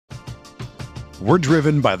We're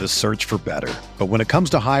driven by the search for better. But when it comes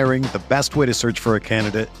to hiring, the best way to search for a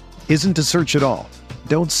candidate isn't to search at all.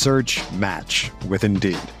 Don't search, match with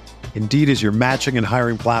Indeed. Indeed is your matching and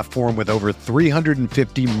hiring platform with over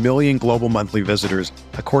 350 million global monthly visitors,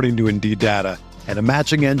 according to Indeed data, and a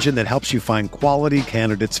matching engine that helps you find quality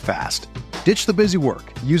candidates fast. Ditch the busy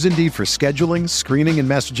work. Use Indeed for scheduling, screening, and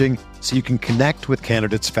messaging so you can connect with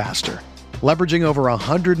candidates faster. Leveraging over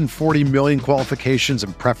 140 million qualifications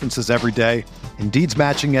and preferences every day, Indeed's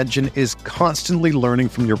matching engine is constantly learning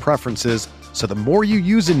from your preferences, so the more you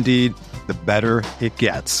use Indeed, the better it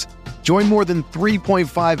gets. Join more than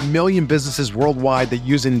 3.5 million businesses worldwide that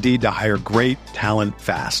use Indeed to hire great talent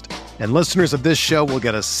fast. And listeners of this show will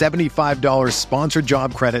get a $75 sponsored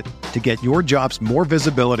job credit to get your jobs more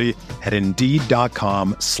visibility at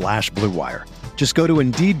Indeed.com/Blue Wire. Just go to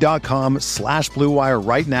Indeed.com/Blue Wire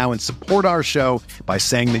right now and support our show by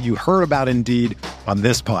saying that you heard about Indeed on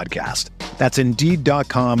this podcast. That's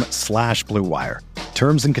Indeed.com/Blue Wire.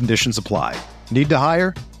 Terms and conditions apply. Need to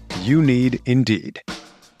hire? You need Indeed.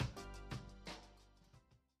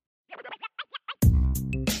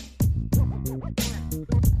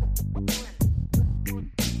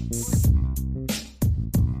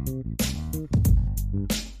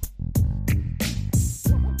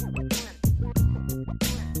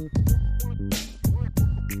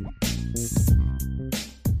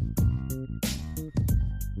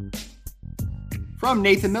 From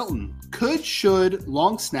Nathan Milton, should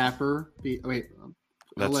long snapper be?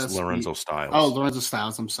 That's LS Lorenzo Styles. Oh, Lorenzo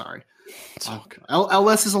Styles. I'm sorry.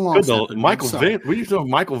 LS is a long snapper. Michael Vince. What are you doing?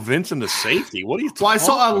 Michael Vince in the safety. What are you talking Well, I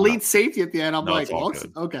saw about? elite safety at the end. I'm No, like, it's all well,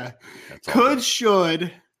 good. okay. That's all good.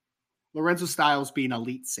 Should Lorenzo Styles be an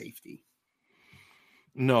elite safety?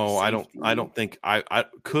 No, Safety. I don't think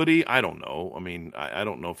could he? I don't know. I mean, I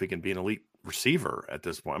don't know if he can be an elite receiver at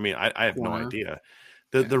this point. I mean, I have no Corner. idea.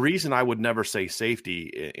 The reason I would never say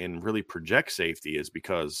safety and really project safety is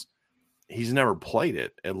because he's never played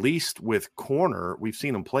it. At least with corner, we've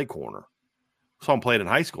seen him play corner. Saw him play it in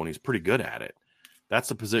high school, and he's pretty good at it. That's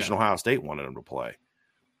the position Ohio State wanted him to play.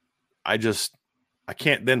 I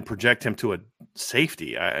can't then project him to a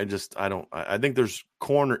safety. I think there's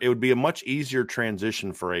corner. It would be a much easier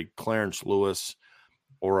transition for a Clarence Lewis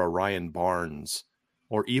or a Ryan Barnes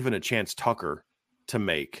or even a Chance Tucker to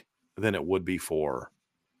make than it would be for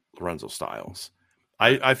Lorenzo Styles.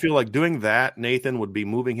 I feel like doing that, Nathan, would be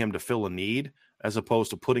moving him to fill a need as opposed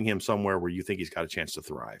to putting him somewhere where you think he's got a chance to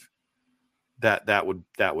thrive. That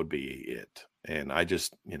would be it. And I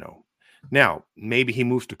just, now maybe he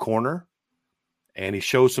moves to corner and he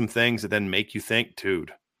shows some things that then make you think,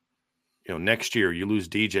 dude, next year you lose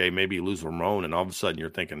DJ, maybe you lose Ramon, and all of a sudden you're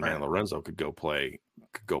thinking, man, Lorenzo could go play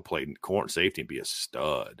corner safety and be a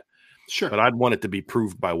stud. Sure. But I'd want it to be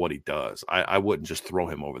proved by what he does. I wouldn't just throw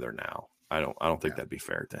him over there now. I don't think that'd be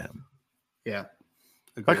fair to him. Yeah.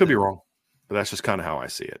 I could be wrong, but that's just kind of how I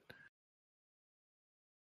see it.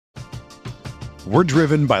 We're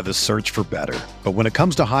driven by the search for better. But when it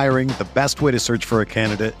comes to hiring, the best way to search for a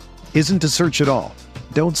candidate isn't to search at all.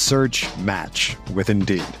 Don't search, match with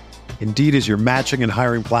Indeed. Indeed is your matching and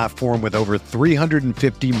hiring platform with over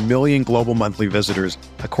 350 million global monthly visitors,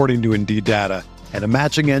 according to Indeed data, and a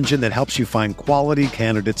matching engine that helps you find quality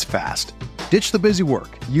candidates fast. Ditch the busy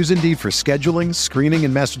work. Use Indeed for scheduling, screening,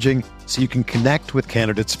 and messaging so you can connect with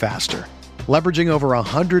candidates faster. Leveraging over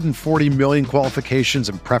 140 million qualifications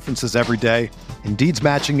and preferences every day, Indeed's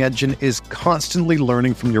matching engine is constantly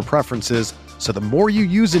learning from your preferences, so the more you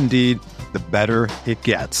use Indeed, the better it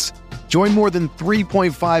gets. Join more than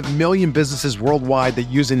 3.5 million businesses worldwide that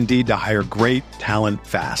use Indeed to hire great talent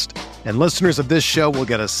fast. And listeners of this show will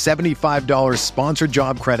get a $75 sponsored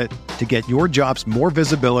job credit to get your jobs more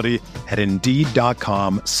visibility at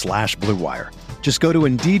Indeed.com/Blue Wire. Just go to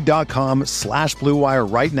Indeed.com/Blue Wire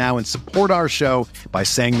right now and support our show by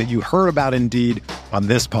saying that you heard about Indeed on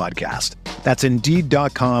this podcast. That's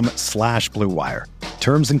Indeed.com/Blue Wire.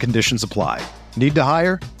 Terms and conditions apply. Need to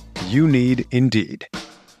hire? You need Indeed.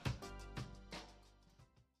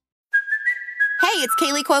 Hey, it's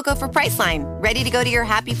Kaylee Cuoco for Priceline. Ready to go to your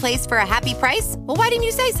happy place for a happy price? Well, why didn't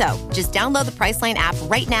you say so? Just download the Priceline app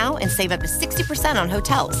right now and save up to 60% on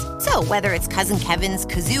hotels. So whether it's Cousin Kevin's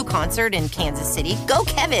Kazoo Concert in Kansas City, go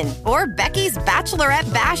Kevin, or Becky's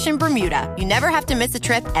Bachelorette Bash in Bermuda, you never have to miss a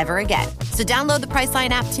trip ever again. So download the Priceline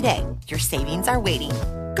app today. Your savings are waiting.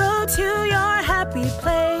 Go to your happy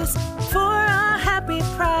place for a happy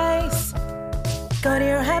price. Go to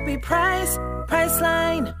your happy price,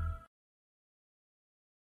 Priceline.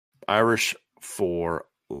 Irish for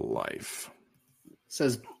life.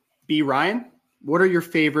 Says B. Ryan, what are your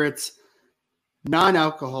favorites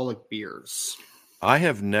non-alcoholic beers? I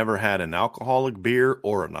have never had an alcoholic beer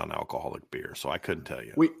or a non-alcoholic beer, so I couldn't tell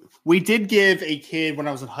you. We did give a kid when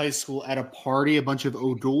I was in high school at a party a bunch of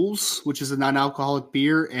O'Doul's, which is a non-alcoholic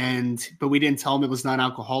beer, but we didn't tell him it was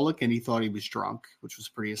non-alcoholic, and he thought he was drunk, which was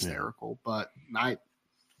pretty hysterical. Yeah. But I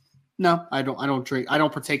don't drink. I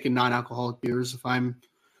don't partake in non-alcoholic beers. If I'm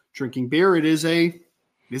drinking beer, it is a beer.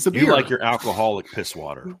 You like your alcoholic piss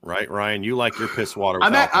water, right, Ryan? You like your piss water.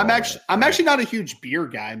 I'm actually not a huge beer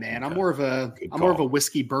guy, man. Okay. I'm more of a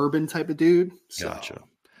whiskey bourbon type of dude. So, gotcha.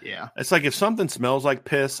 Yeah. It's like if something smells like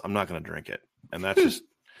piss, I'm not going to drink it. And that's just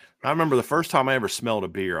I remember the first time I ever smelled a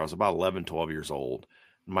beer, I was about 11, 12 years old.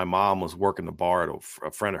 My mom was working the bar at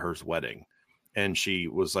a friend of hers wedding, and she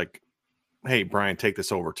was like, "Hey, Brian, take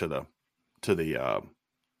this over to the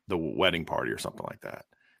wedding party or something like that."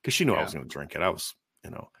 Because she knew I was going to drink it. I was,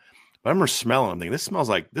 but I remember smelling. I'm thinking, this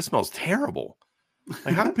smells terrible.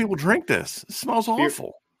 Like, how do people drink this? It smells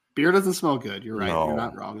awful. Beer doesn't smell good. You're right. No, you're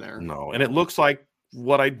not wrong there. No, and it looks like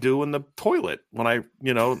what I do in the toilet when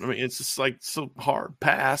it's just like so hard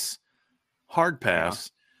pass. Yeah.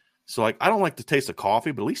 So like, I don't like the taste of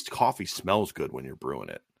coffee, but at least coffee smells good when you're brewing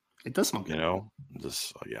it. It does smell good.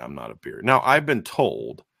 I'm not a beer. Now, I've been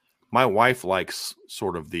told my wife likes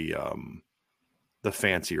sort of the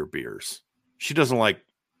fancier beers. She doesn't like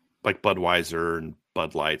Budweiser and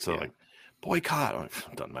Bud Light. So like, boycott.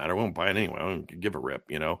 Doesn't matter. We won't buy it anyway. I don't give a rip,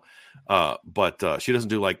 But she doesn't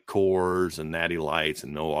do like Coors and Natty Lights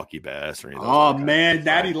and Milwaukee Best or anything. Oh man,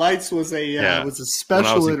 Natty Lights was a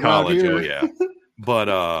special in college. Here. Oh yeah.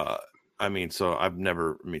 But so I've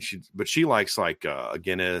never. She likes like a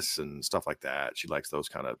Guinness and stuff like that. She likes those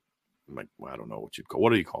kind of. I don't know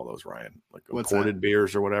what do you call those, Ryan? Like imported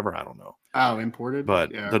beers or whatever? I don't know. Oh, imported.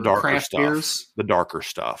 But the darker stuff. Beers? The darker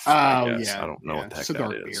stuff. Oh, yeah. I don't know what the heck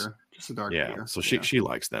that is. Beer. Just a dark beer. So she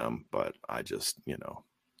likes them, but I just,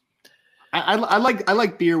 I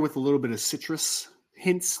like beer with a little bit of citrus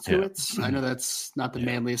hints to it. I know that's not the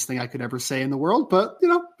manliest thing I could ever say in the world, but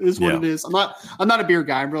it is what it is. I'm not a beer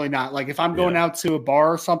guy. I'm really not. Like if I'm going out to a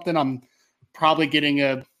bar or something, I'm probably getting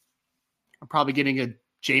a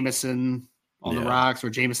Jameson on the rocks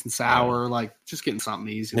or Jameson sour, like just getting something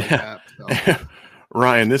easy like that. So.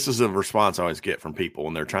 Ryan, this is a response I always get from people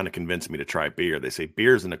when they're trying to convince me to try beer. They say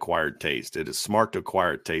beer is an acquired taste. It is smart to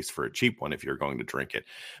acquire a taste for a cheap one if you're going to drink it.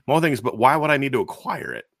 My whole thing is, but why would I need to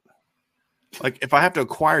acquire it? Like if I have to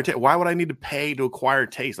acquire taste, why would I need to pay to acquire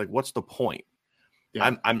taste? Like what's the point?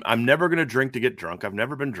 Yeah. I'm never going to drink to get drunk. I've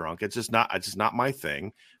never been drunk. It's just not my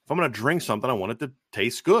thing. If I'm going to drink something, I want it to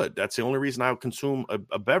taste good. That's the only reason I would consume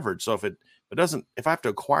a beverage. So if I have to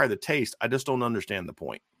acquire the taste, I just don't understand the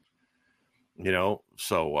point. It's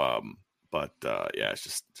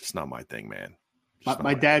just not my thing, man.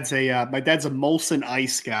 My dad's a Molson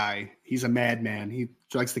Ice guy. He's a madman. He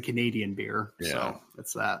likes the Canadian beer. Yeah. So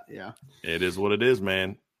that's that. Yeah. It is what it is,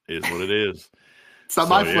 man. It is what it is. It's not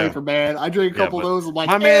my flavor, man. I drink a couple of those. I'm like,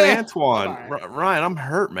 my man Antoine, Ryan, I'm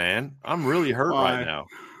hurt, man. I'm really hurt right now.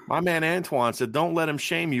 My man Antoine said, "Don't let him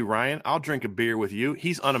shame you, Ryan. I'll drink a beer with you."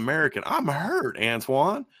 He's un-American. I'm hurt,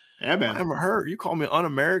 Antoine. Yeah, man. I'm hurt. You call me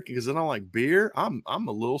un-American because I don't like beer. I'm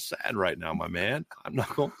a little sad right now, my man. I'm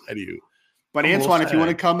not gonna lie to you. But Antoine, if you want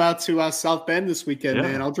to come out to South Bend this weekend,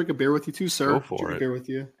 man, I'll drink a beer with you too, sir. Go for it. A beer with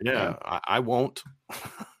you. Yeah. I won't.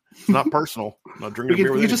 It's not personal. I'm not drinking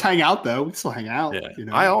beer with you. We can just hang out though. We can still hang out. Yeah.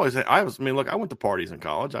 I went to parties in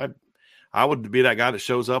college. I would be that guy that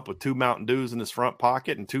shows up with 2 Mountain Dews in his front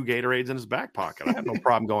pocket and 2 Gatorades in his back pocket. I have no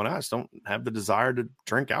problem going out. I just don't have the desire to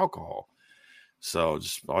drink alcohol. So it's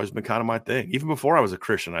just always been kind of my thing. Even before I was a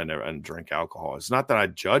Christian, I didn't drink alcohol. It's not that I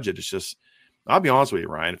judge it. It's just, I'll be honest with you,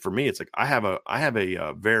 Ryan. For me, it's like I have a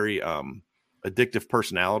very addictive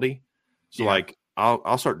personality. So like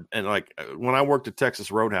I'll start, and like when I worked at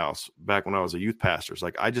Texas Roadhouse back when I was a youth pastor, it's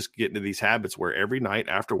like I just get into these habits where every night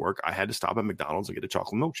after work I had to stop at McDonald's and get a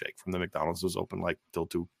chocolate milkshake from the McDonald's that was open like till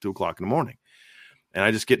 2 o'clock in the morning. And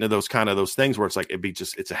I just get into those things where it's like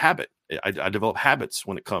it's a habit. I develop habits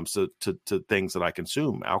when it comes to things that I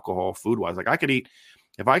consume, alcohol, food wise. Like I could eat,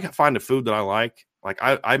 if I can find a food that I like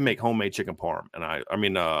I make homemade chicken parm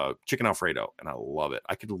and chicken Alfredo, and I love it.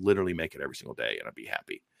 I could literally make it every single day and I'd be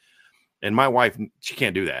happy. And my wife, she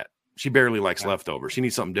can't do that. She barely likes leftovers. She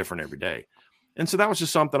needs something different every day. And so that was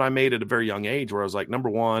just something I made at a very young age where I was like, number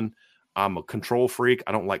one, I'm a control freak.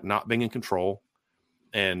 I don't like not being in control.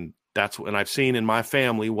 And I've seen in my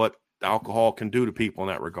family what alcohol can do to people in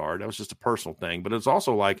that regard. That was just a personal thing. But it's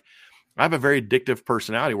also like I have a very addictive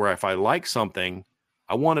personality where if I like something,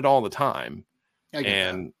 I want it all the time.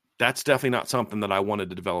 And that's definitely not something that I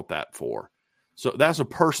wanted to develop that for. So that's a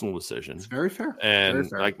personal decision. It's very fair. And very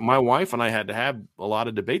fair. like my wife and I had to have a lot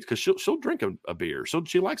of debates because she'll drink a beer.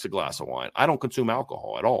 She likes a glass of wine. I don't consume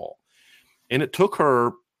alcohol at all. And it took her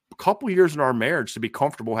a couple years in our marriage to be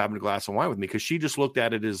comfortable having a glass of wine with me because she just looked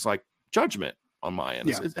at it as like judgment on my end.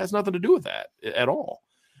 It has nothing to do with that at all.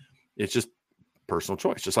 It's just personal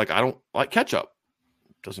choice. Just like I don't like ketchup.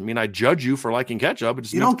 Doesn't mean I judge you for liking ketchup. It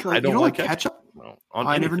just means I don't like ketchup. No,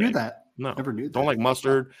 I never knew that. No, never knew that. Don't like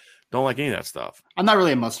mustard. Don't like any of that stuff. I'm not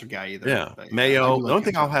really a mustard guy either. Yeah, mayo. The only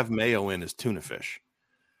thing I'll have mayo in is tuna fish.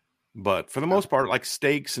 But for the most part, like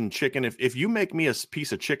steaks and chicken, if you make me a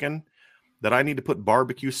piece of chicken that I need to put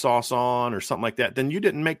barbecue sauce on or something like that, then you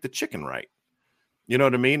didn't make the chicken right. You know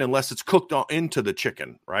what I mean? Unless it's cooked into the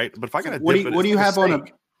chicken, right? But if I got to what do you have on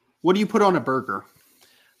what do you put on a burger?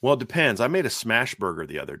 Well, it depends. I made a smash burger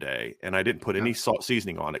the other day, and I didn't put any salt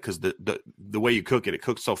seasoning on it because the way you cook it, it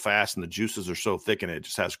cooks so fast, and the juices are so thick, and it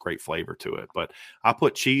just has great flavor to it. But I'll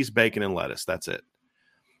put cheese, bacon, and lettuce. That's it.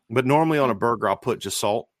 But normally on a burger, I'll put just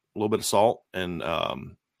salt, a little bit of salt, and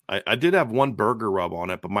I did have one burger rub on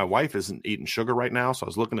it, but my wife isn't eating sugar right now, so I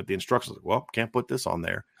was looking at the instructions. Like, well, can't put this on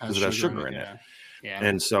there because it has sugar in it. Yeah.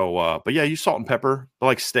 And so, but yeah, you salt and pepper. But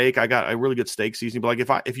like steak, I got a really good steak seasoning. But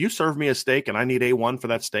like if you serve me a steak and I need A1 for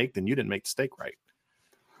that steak, then you didn't make the steak right.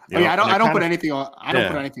 I don't put anything on. I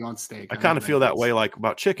don't put anything on steak. I kind of feel that way like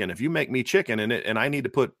about chicken. If you make me chicken and I need to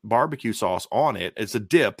put barbecue sauce on it, it's a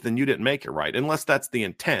dip, then you didn't make it right. Unless that's the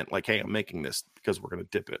intent. Like, hey, I'm making this because we're going to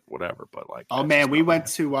dip it, whatever. But like, oh man, we went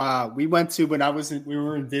to when we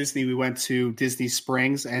were in Disney, we went to Disney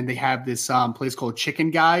Springs and they have this place called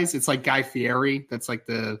Chicken Guys. It's like Guy Fieri. That's like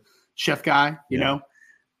the chef guy, you know,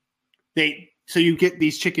 so you get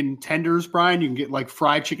these chicken tenders, Brian. You can get like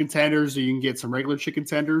fried chicken tenders, or you can get some regular chicken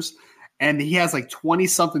tenders. And he has like 20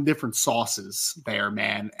 something different sauces there,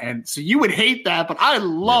 man. And so you would hate that, but I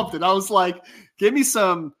loved it. I was like, give me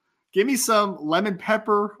some lemon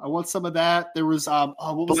pepper. I want some of that. There was what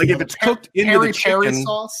was like if it's cooked into the chicken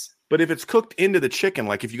sauce. But if it's cooked into the chicken,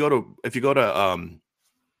 like if you go to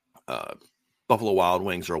Buffalo Wild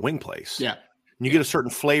Wings or a wing place, and you get a certain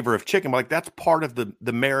flavor of chicken, but like that's part of the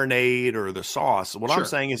marinade or the sauce. What I'm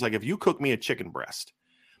saying is like if you cook me a chicken breast,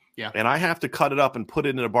 and I have to cut it up and put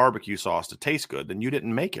it in a barbecue sauce to taste good, then you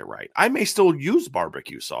didn't make it right. I may still use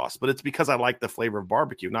barbecue sauce, but it's because I like the flavor of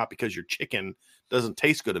barbecue, not because your chicken doesn't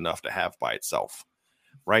taste good enough to have by itself.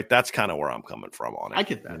 Right? That's kind of where I'm coming from on it. I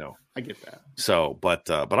get that. You know? I get that. So, but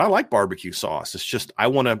I like barbecue sauce. It's just I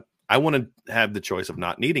want to have the choice of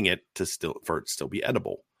not needing it for it to still be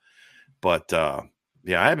edible. But I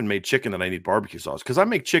haven't made chicken that I need barbecue sauce because I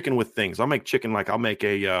make chicken with things. I'll make chicken like I'll make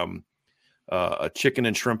a chicken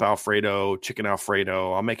and shrimp Alfredo, chicken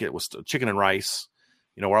Alfredo. I'll make it with chicken and rice,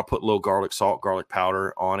 you know, where I'll put a little garlic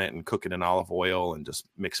powder on it and cook it in olive oil and just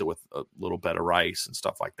mix it with a little bit of rice and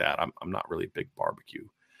stuff like that. I'm not really a big barbecue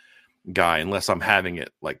guy unless I'm having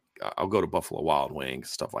it like I'll go to Buffalo Wild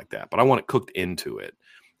Wings, stuff like that. But I want it cooked into it.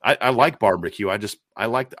 I like barbecue. I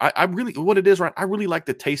really what it is, right? I really like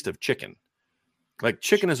the taste of chicken. Like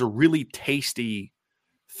chicken is a really tasty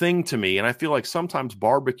thing to me. And I feel like sometimes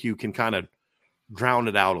barbecue can kind of drown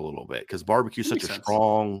it out a little bit because barbecue is such a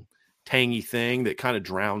strong, tangy thing that kind of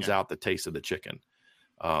drowns out the taste of the chicken.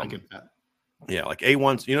 I get that. Yeah, like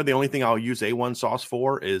A1, you know, the only thing I'll use A1 sauce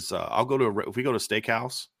for is I'll go to if we go to a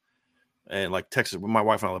steakhouse and like Texas, my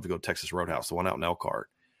wife and I love to go to Texas Roadhouse, the one out in Elkhart.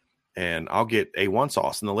 And I'll get A1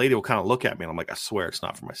 sauce, and the lady will kind of look at me, and I'm like, I swear it's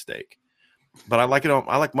not for my steak. But I like it.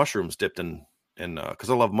 I like mushrooms dipped in because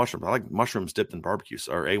I love mushrooms. I like mushrooms dipped in barbecue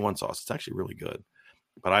or A1 sauce. It's actually really good.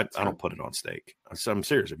 But I don't put it on steak. I'm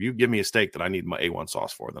serious. If you give me a steak that I need my A1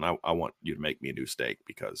 sauce for, then I want you to make me a new steak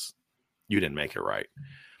because you didn't make it right.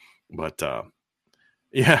 But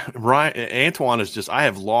Ryan Antoine is just. I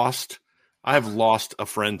have lost a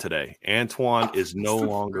friend today. Antoine is no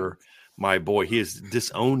longer my boy. He has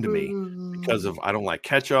disowned me because of I don't like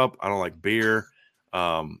ketchup. I don't like beer.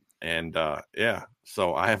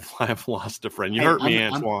 So I have lost a friend. You hurt me,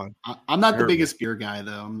 Antoine. I'm not the biggest beer guy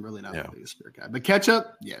though. I'm really not the biggest beer guy. But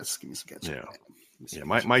ketchup, yes, give me some ketchup.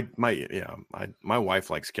 My wife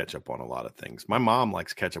likes ketchup on a lot of things. My mom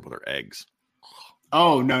likes ketchup with her eggs.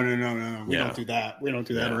 Oh no. We don't do that. We don't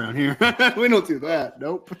do that around here. We don't do that.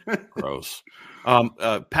 Nope. Gross.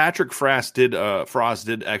 Patrick Frost did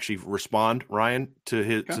actually respond, Ryan, to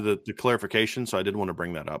the clarification. So I did want to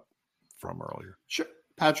bring that up from earlier. Sure.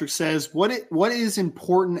 Patrick says, what is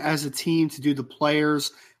important as a team to do the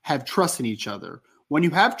players have trust in each other? When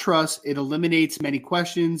you have trust, it eliminates many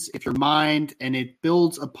questions if your mind, and it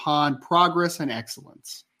builds upon progress and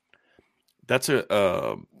excellence. So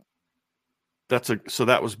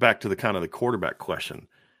that was back to the kind of the quarterback question.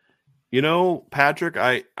 Patrick,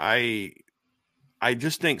 I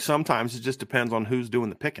just think sometimes it just depends on who's doing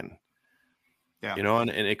the picking. Yeah. And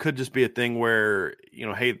it could just be a thing where,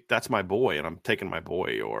 hey, that's my boy and I'm taking my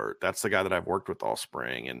boy, or that's the guy that I've worked with all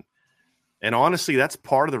spring. And honestly, that's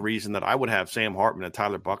part of the reason that I would have Sam Hartman and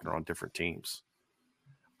Tyler Buckner on different teams.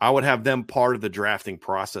 I would have them part of the drafting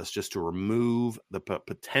process just to remove the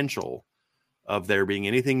potential of there being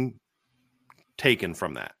anything taken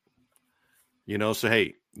from that. So,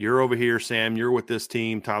 hey, you're over here, Sam, you're with this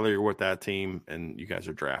team, Tyler, you're with that team, and you guys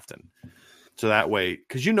are drafting. So that way,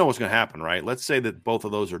 because what's going to happen, right? Let's say that both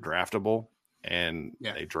of those are draftable and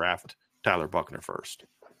they draft Tyler Buckner first.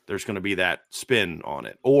 There's going to be that spin on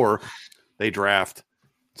it. Or they draft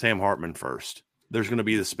Sam Hartman first. There's going to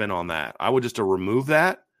be the spin on that. I would just remove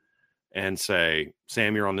that and say,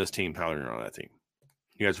 Sam, you're on this team, Tyler, you're on that team.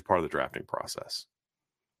 You guys are part of the drafting process.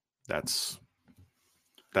 That's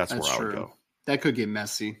where true. I would go. That could get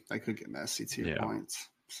messy. To your points.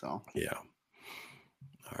 So yeah.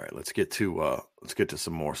 All right, let's get to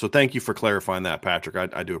some more. So thank you for clarifying that,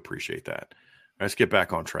 Patrick. I do appreciate that. Let's get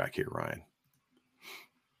back on track here, Ryan.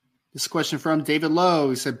 This question from David Lowe.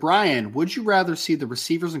 He said, Brian, would you rather see the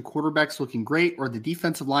receivers and quarterbacks looking great or the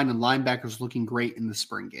defensive line and linebackers looking great in the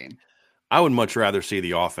spring game? I would much rather see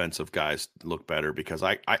the offensive guys look better because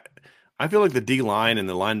I feel like the D-line and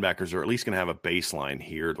the linebackers are at least going to have a baseline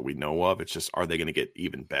here that we know of. It's just, are they going to get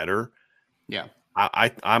even better? Yeah.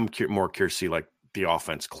 I'm more curious to see like the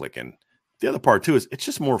offense clicking. The other part too is it's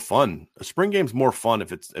just more fun. A spring game's more fun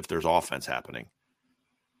if there's offense happening.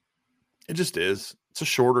 It just is. It's a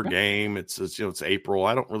shorter game. It's April.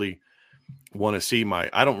 I don't really want to see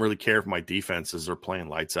I don't really care if my defenses are playing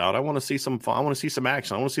lights out. I want to see some fun. I want to see some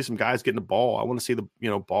action. I want to see some guys getting the ball. I want to see the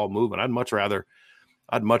ball moving. I'd much rather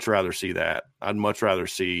see that. I'd much rather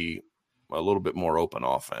see a little bit more open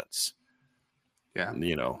offense. Yeah.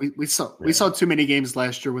 We saw too many games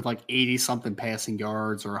last year with like 80 something passing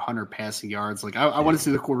yards or 100 passing yards. Like I want to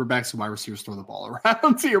see the quarterbacks and wide receivers throw the ball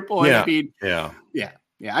around, to your point. Yeah. I mean, yeah.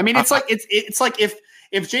 I mean, it's like if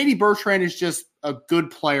JD Bertrand is just a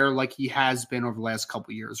good player like he has been over the last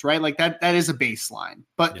couple of years, right? Like that is a baseline.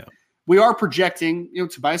 But we are projecting,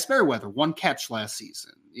 Tobias Merriweather, 1 catch last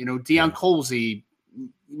season. Deion Colsey,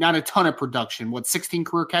 not a ton of production. 16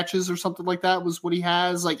 career catches or something like that was what he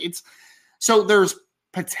has. Like so there's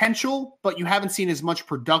potential, but you haven't seen as much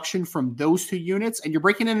production from those two units, and you're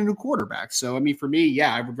breaking in a new quarterback. So, I mean, for me,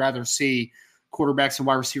 I would rather see quarterbacks and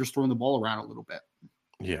wide receivers throwing the ball around a little bit.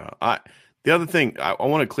 Yeah. The other thing, I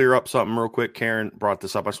want to clear up something real quick. Karen brought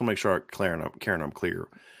this up. I just want to make sure, Karen, I'm clear.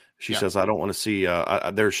 She says, I don't want to see,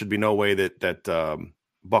 there should be no way that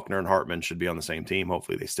Buckner and Hartman should be on the same team.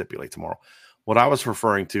 Hopefully they stipulate tomorrow. What I was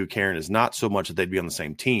referring to, Karen, is not so much that they'd be on the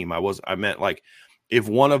same team. I meant like if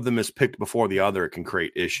one of them is picked before the other, it can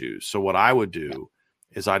create issues. So what I would do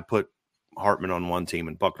is I'd put Hartman on one team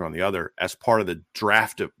and Buckner on the other as part of the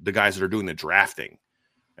draft of the guys that are doing the drafting,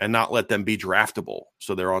 and not let them be draftable.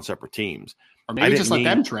 So they're on separate teams. Or maybe just let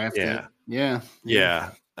them draft it. Yeah.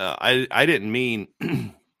 I didn't mean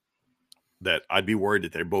that I'd be worried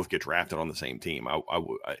that they both get drafted on the same team.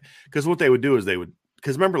 Because what they would do is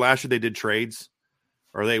because remember last year they did trades,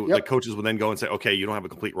 or the coaches would then go and say, okay, you don't have a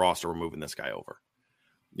complete roster. We're moving this guy over.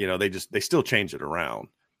 They still change it around.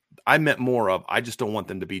 I meant more of, I just don't want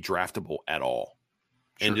them to be draftable at all.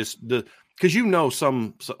 Sure. And just because you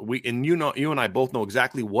and I both know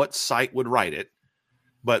exactly what site would write it,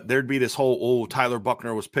 but there'd be this whole, Tyler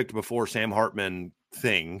Buckner was picked before Sam Hartman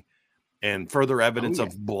thing and further evidence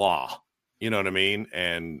of blah, you know what I mean?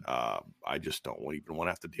 And I just don't even want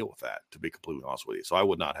to have to deal with that, to be completely honest with you. So I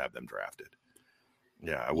would not have them drafted.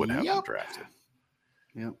 Yeah, I wouldn't have them drafted.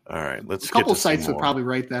 Yeah. All right. Let's a couple sites would probably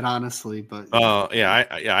write that, honestly, but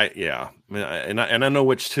yeah. And I know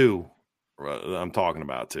which two I'm talking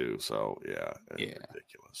about too. So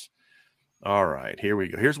ridiculous. All right, here we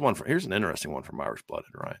go. Here's an interesting one from Irish Blooded,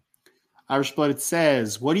 Ryan. Irish Blooded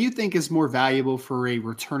says, what do you think is more valuable for a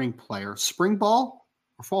returning player, spring ball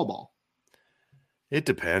or fall ball? It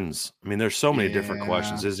depends. I mean, there's so many different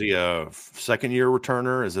questions. Is he a second-year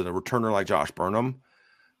returner? Is it a returner like Josh Burnham?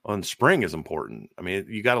 On spring is important. I mean,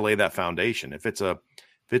 you got to lay that foundation. If it's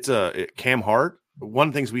a Cam Hart, one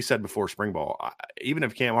of the things we said before spring ball, even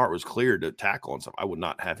if Cam Hart was cleared to tackle and stuff, I would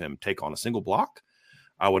not have him take on a single block.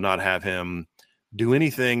 I would not have him do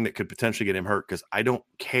anything that could potentially get him hurt, because I don't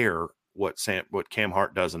care what Cam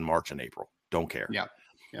Hart does in March and April. Don't care. Yeah.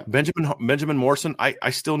 Benjamin Morrison, I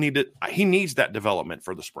still need it. He needs that development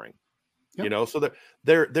for the spring. Yep. So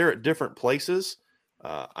they're at different places.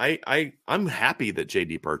 I'm happy that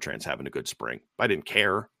JD Bertrand's having a good spring. I didn't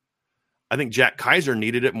care. I think Jack Kaiser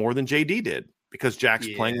needed it more than JD did. because Jack's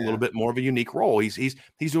playing a little bit more of a unique role. He's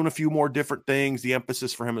doing a few more different things. The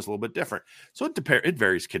emphasis for him is a little bit different. So it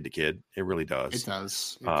varies kid to kid. It really does. It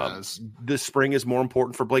does. This spring is more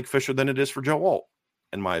important for Blake Fisher than it is for Joe Alt,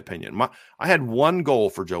 in my opinion. I had one goal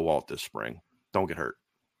for Joe Alt this spring. Don't get hurt.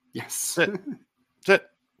 Yes. That's it.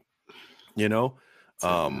 You know?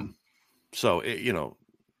 So,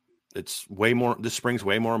 it's way more, this spring's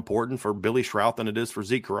way more important for Billy Shrout than it is for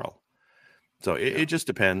Zeke Carell. So it just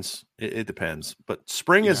depends. It depends. But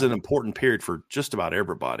spring is an important period for just about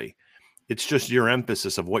everybody. It's just your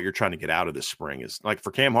emphasis of what you're trying to get out of this spring is like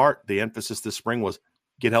for Cam Hart, the emphasis this spring was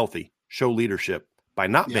get healthy, show leadership by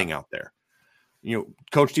not being out there.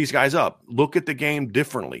 Coach these guys up, look at the game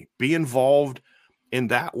differently, be involved in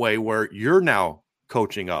that way where you're now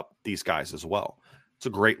coaching up these guys as well. It's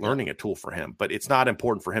a great learning tool for him, but it's not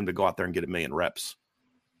important for him to go out there and get 1 million reps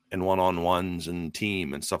and one-on-ones and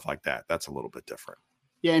team and stuff like that. That's a little bit different.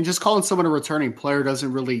 Yeah, and just calling someone a returning player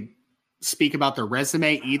doesn't really speak about their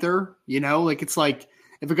resume either. It's like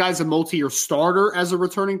if a guy's a multi-year starter as a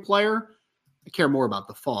returning player, I care more about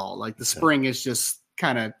the fall. Like the spring is just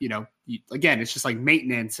kind of, again, it's just like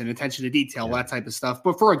maintenance and attention to detail, that type of stuff.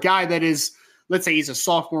 But for a guy that is, let's say he's a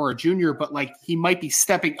sophomore or junior, but like he might be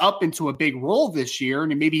stepping up into a big role this year,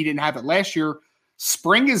 and maybe he didn't have it last year.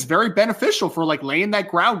 Spring is very beneficial for like laying that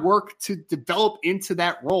groundwork to develop into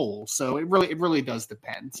that role. So it really does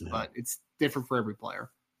depend, but it's different for every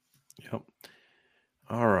player. Yep.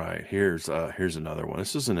 All right. Here's another one.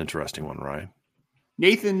 This is an interesting one, Ryan.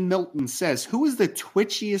 Nathan Milton says, who is the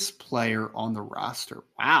twitchiest player on the roster?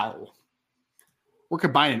 Wow. We're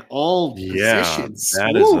combining all positions.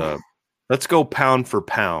 That is let's go pound for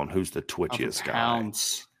pound. Who's the twitchiest guy?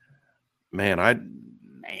 Man,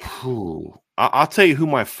 I'll tell you who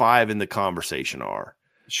my 5 in the conversation are.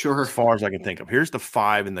 Sure. As far as I can think of. Here's the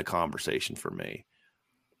 5 in the conversation for me.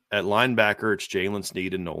 At linebacker, it's Jalen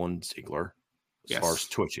Sneed and Nolan Ziegler. As far as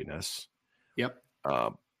twitchiness. Yep.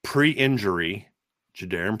 Pre-injury,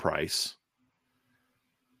 Jadarian Price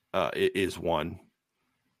is one.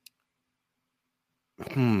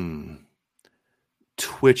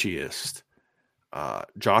 Twitchiest.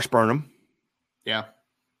 Josh Burnham. Yeah.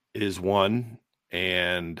 Is one.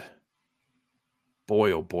 And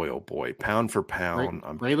boy, pound for pound.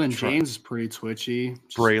 Braylon James is pretty twitchy.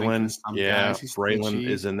 Braylon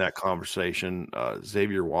is in that conversation.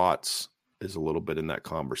 Xavier Watts is a little bit in that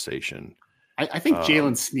conversation. I think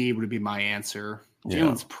Jalen Sneed would be my answer.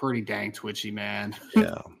 Jalen's pretty dang twitchy, man.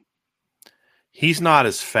 Yeah. He's not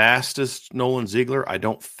as fast as Nolan Ziegler, I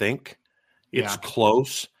don't think. It's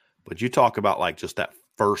close, but you talk about like just that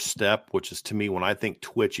first step, which is to me, when I think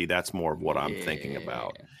twitchy, that's more of what I'm thinking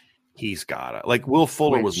about. He's got it. Like Will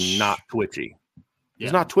Fuller was not twitchy.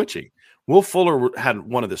 He's not twitchy. Will Fuller had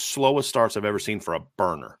one of the slowest starts I've ever seen for a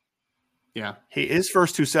burner. Yeah. His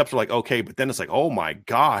first 2 steps were like, okay, but then it's like, oh my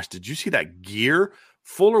gosh, did you see that gear?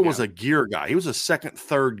 Fuller was a gear guy. He was a second,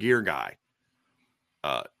 third gear guy.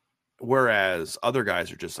 Whereas other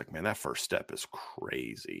guys are just like, man, that first step is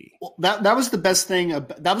crazy. Well, that was the best thing.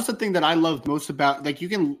 That was the thing that I loved most about, like, you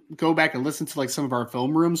can go back and listen to like some of our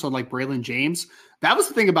film rooms on like Braylon James. That was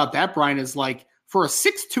the thing about that, Brian, is like for a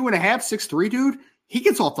 6'2.5", 6'3" dude, he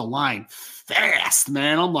gets off the line fast,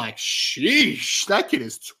 man. I'm like, sheesh, that kid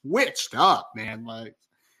is twitched up, man. Like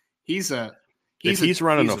he's running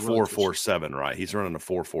a 4.47, right? He's running a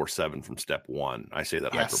 4.47 from step 1. I say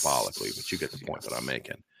that hyperbolically, but you get the point that I'm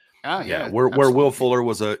making. Where Will Fuller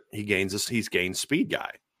was he's gained speed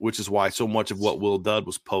guy, which is why so much of what Will did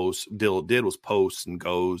was posts and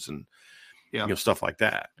goes and stuff like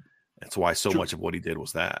that. That's why so much of what he did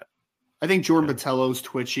was that. I think Jordan Botello's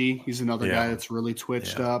twitchy. He's another guy that's really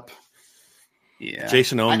twitched up. Yeah.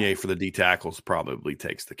 Jason Onye for the D tackles probably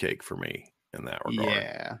takes the cake for me in that regard.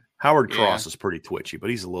 Yeah. Howard Cross is pretty twitchy,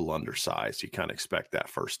 but he's a little undersized. You kind of expect that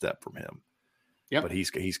first step from him. Yeah, but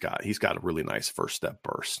he's got a really nice first step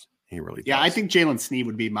burst. He really does. Yeah, I think Jalen Sneed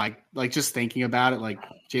would be my, like, just thinking about it, like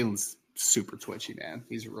Jalen's super twitchy, man.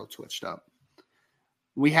 He's real twitched up.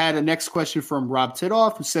 We had a next question from Rob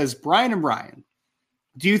Tidoff, who says, Brian and Ryan,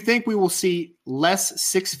 do you think we will see less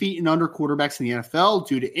 6 feet and under quarterbacks in the NFL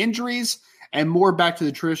due to injuries and more back to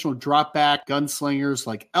the traditional drop back gunslingers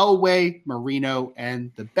like Elway, Marino,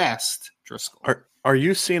 and the best Driscoll? Are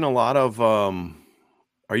you seeing a lot of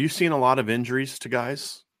injuries to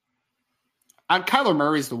guys? Kyler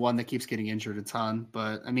Murray's the one that keeps getting injured a ton,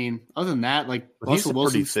 but I mean, other than that, like Russell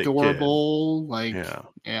Wilson's durable. Like,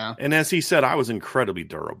 yeah. And as he said, I was incredibly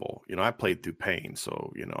durable. I played through pain,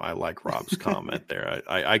 so I like Rob's comment there.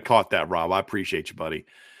 I caught that, Rob. I appreciate you, buddy.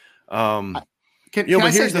 But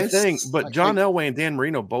here's the thing. But John Elway and Dan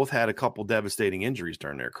Marino both had a couple devastating injuries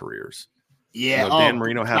during their careers. Yeah. Dan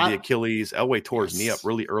Marino had the Achilles. Elway tore his knee up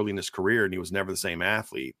really early in his career, and he was never the same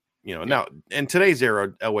athlete. Now in today's era,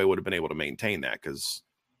 Elway would have been able to maintain that because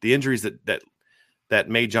the injuries that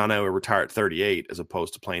made John Elway retire at 38 as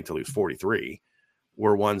opposed to playing until he was 43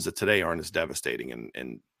 were ones that today aren't as devastating.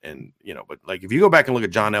 And but like if you go back and look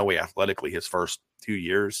at John Elway athletically, his first 2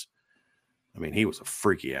 years, I mean, he was a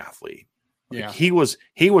freaky athlete. Like he was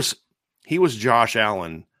Josh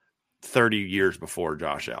Allen 30 years before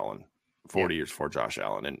Josh Allen, 40 years before Josh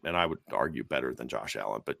Allen. And I would argue better than Josh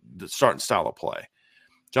Allen, but the starting style of play,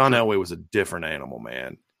 John Elway was a different animal,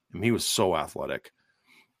 man. I mean, he was so athletic,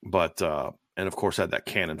 but, and of course had that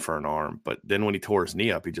cannon for an arm, but then when he tore his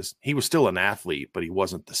knee up, he was still an athlete, but he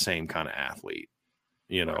wasn't the same kind of athlete.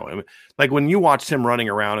 I mean, like when you watched him running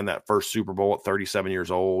around in that first Super Bowl at 37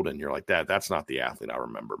 years old, and you're like, that's not the athlete I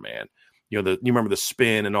remember, man. You remember the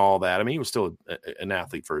spin and all that. I mean, he was still an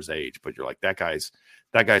athlete for his age, but you're like, that guy's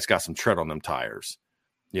got some tread on them tires,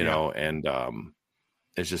 know, and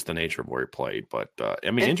it's just the nature of where he played. But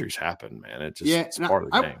I mean, injuries happen, man. It's part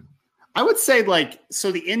of the game. I would say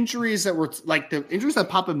so the injuries that were the injuries that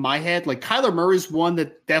pop in my head, like Kyler Murray's one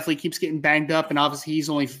that definitely keeps getting banged up. And obviously he's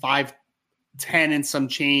only 5'10" and some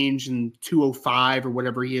change and 205 or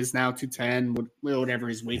whatever he is now, 210, whatever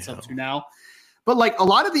his weight's up to now. But like a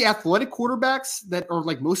lot of the athletic quarterbacks that are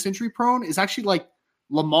like most injury prone is actually like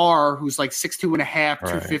Lamar, who's like 6'2.5",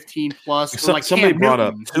 215 plus. Somebody brought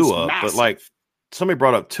up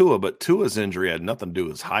Tua, but Tua's injury had nothing to do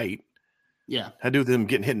with his height. Yeah. Had to do with him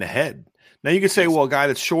getting hit in the head. Now you could say, well, a guy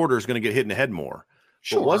that's shorter is going to get hit in the head more.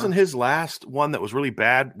 Sure. But wasn't his last one that was really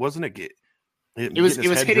bad? Wasn't it? It was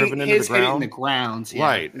hitting the ground. Yeah,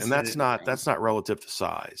 right. And that's not relative to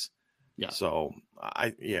size. Yeah. So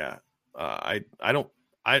I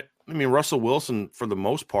mean, Russell Wilson for the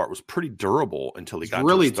most part was pretty durable until he got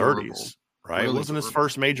to his 30s, right? Really wasn't his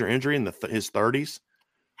first major injury in his 30s?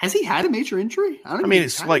 Has he had a major injury? I mean,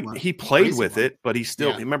 it's like he played with it, but he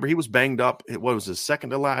still remember he was banged up. What was his second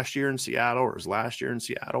to last year in Seattle or his last year in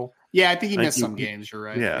Seattle? Yeah, I think he missed some games. You're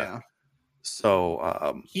right. Yeah.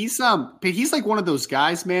 So he's like one of those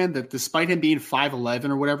guys, man, that despite him being 5'11"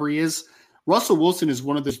 or whatever he is, Russell Wilson is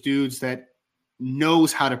one of those dudes that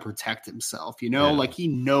knows how to protect himself. Like he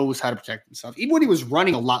knows how to protect himself. Even when he was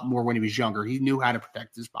running a lot more when he was younger, he knew how to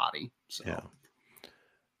protect his body. So. Yeah.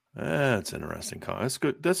 That's interesting. That's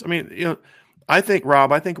good. I think,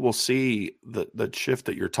 Rob, we'll see the shift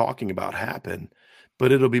that you're talking about happen,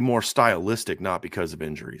 but it'll be more stylistic, not because of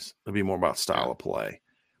injuries. It'll be more about style of play.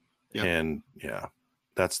 Yep. And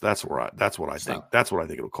that's what I think. That's what I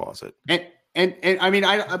think it'll cause it. And I mean,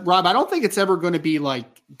 Rob, I don't think it's ever going to be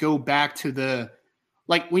like go back to the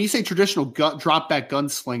when you say traditional drop back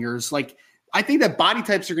gunslingers, I think that body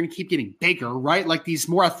types are going to keep getting bigger, right? Like these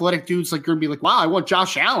more athletic dudes, like you're going to be like, wow, I want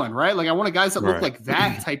Josh Allen, right? Like I want guys that look like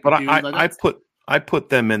that type of dude. But I put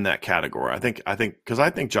them in that category. I think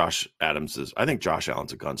Josh Allen's a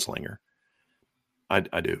gunslinger. I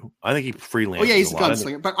do. I think he freelances. Oh yeah, he's a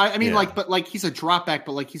gunslinger. But I mean, but he's a drop back,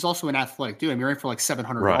 but he's also an athletic dude. I mean, he ran for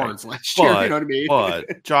 700 yards last year. You know what I mean?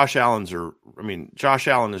 But Josh Allen is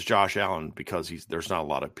Josh Allen because there's not a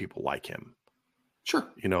lot of people like him. Sure.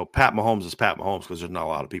 Pat Mahomes is Pat Mahomes because there's not a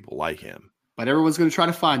lot of people like him. But everyone's going to try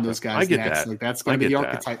to find those guys. I get next. that. That's going to be the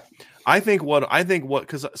archetype.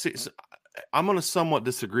 Because I'm going to somewhat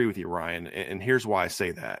disagree with you, Ryan, and here's why I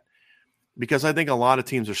say that. Because I think a lot of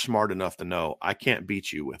teams are smart enough to know I can't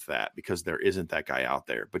beat you with that because there isn't that guy out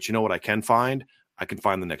there. But you know what I can find? I can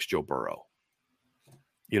find the next Joe Burrow.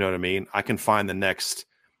 You know what I mean? I can find the next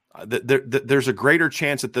there's a greater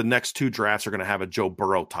chance that the next two drafts are going to have a Joe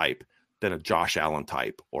Burrow type than a Josh Allen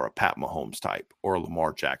type or a Pat Mahomes type or a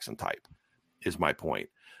Lamar Jackson type is my point.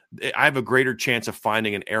 I have a greater chance of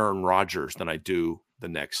finding an Aaron Rodgers than I do the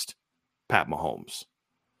next Pat Mahomes.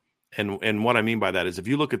 And what I mean by that is if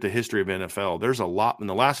you look at the history of NFL, there's a lot in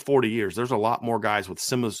the last 40 years, there's a lot more guys with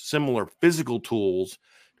similar physical tools to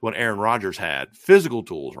what Aaron Rodgers had. Physical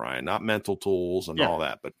tools, Ryan, not mental tools and all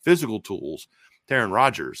that, but physical tools to Aaron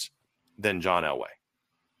Rodgers than John Elway.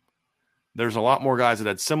 There's a lot more guys that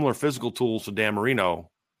had similar physical tools to Dan Marino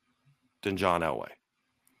than John Elway,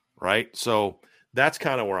 right? So that's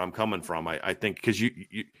kind of where I'm coming from. I think because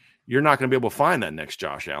you're not going to be able to find that next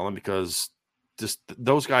Josh Allen because just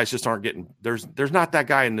those guys just aren't getting there's not that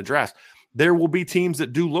guy in the draft. There will be teams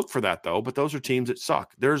that do look for that though, but those are teams that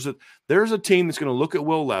suck. There's a team that's going to look at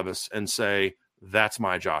Will Levis and say that's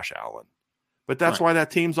my Josh Allen, but that's why that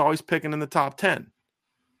team's always picking in the top 10.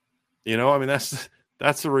 I mean that's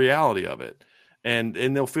the reality of it, and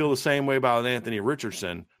they'll feel the same way about Anthony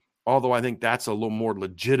Richardson. Although I think that's a little more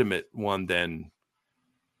legitimate one than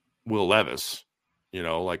Will Levis.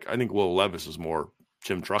 Like I think Will Levis is more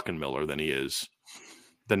Jim Truckenmiller than he is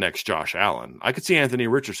the next Josh Allen. I could see Anthony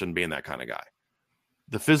Richardson being that kind of guy.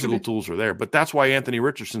 The physical tools are there, but that's why Anthony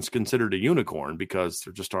Richardson's considered a unicorn, because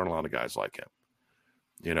there just aren't a lot of guys like him.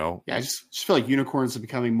 Yeah, I just feel like unicorns are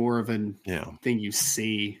becoming more of an thing you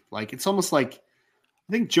see. Like it's almost like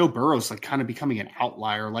I think Joe Burrow's like kind of becoming an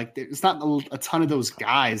outlier. Like there's not a ton of those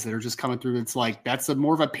guys that are just coming through. It's like that's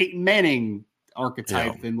more of a Peyton Manning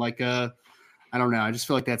archetype than like a. I don't know. I just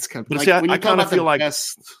feel like that's kind of. But like, see, I kind of feel like,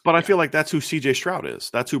 but I feel like that's who CJ Stroud is.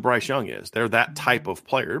 That's who Bryce Young is. They're that type of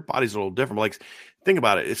player. Their body's a little different. But like, think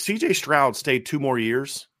about it. If CJ Stroud stayed 2 more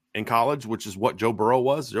years in college, which is what Joe Burrow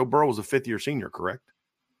was. Joe Burrow was a 5th-year senior, correct?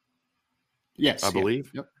 Yes, I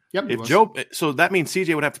believe. Yep. So that means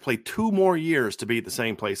CJ would have to play 2 more years to be at the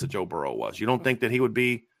same place that Joe Burrow was. You don't think that he would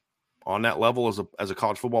be on that level as a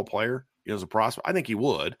college football player, as a prospect? I think he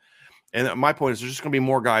would. And my point is there's just going to be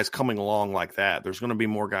more guys coming along like that. There's going to be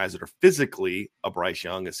more guys that are physically a Bryce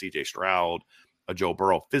Young, a CJ Stroud, a Joe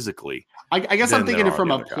Burrow physically. I guess I'm thinking it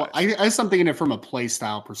from a play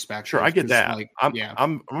style perspective. Sure, I get that.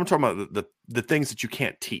 I'm talking about the things that you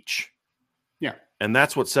can't teach. Yeah. And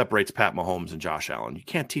that's what separates Pat Mahomes and Josh Allen. You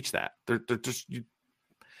can't teach that.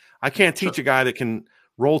 I can't teach a guy that can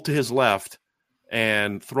roll to his left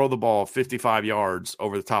and throw the ball 55 yards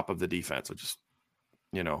over the top of the defense.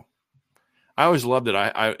 I always loved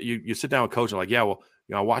it. You sit down with coach and like,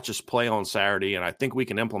 I watch this play on Saturday and I think we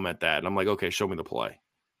can implement that. And I'm like, okay, show me the play.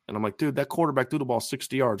 And I'm like, dude, that quarterback threw the ball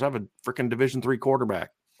 60 yards. I have a freaking Division III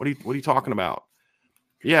quarterback. What are you talking about?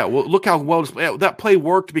 Yeah, well, look how well that play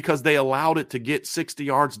worked because they allowed it to get 60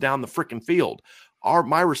 yards down the freaking field.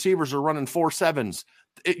 My receivers are running 4.7s.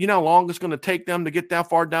 You know how long it's going to take them to get that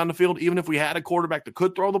far down the field, even if we had a quarterback that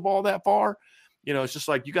could throw the ball that far? It's just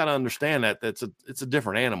like you got to understand that it's a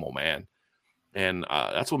different animal, man. And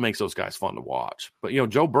that's what makes those guys fun to watch. But,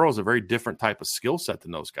 Joe Burrow's a very different type of skill set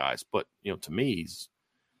than those guys. But, to me,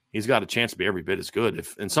 he's got a chance to be every bit as good.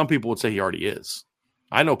 And some people would say he already is.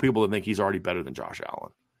 I know people that think he's already better than Josh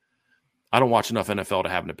Allen. I don't watch enough NFL to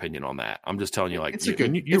have an opinion on that. I'm just telling you, like, it's a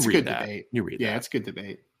good debate. You read that. Yeah, it's a good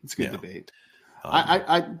debate. It's a good debate.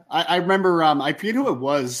 I remember, I forget who it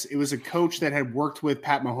was. It was a coach that had worked with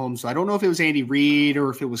Pat Mahomes. So I don't know if it was Andy Reid or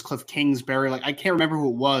if it was Cliff Kingsbury. Like, I can't remember who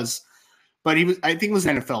it was. But I think it was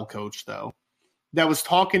an NFL coach, though, that was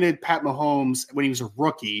talking to Pat Mahomes when he was a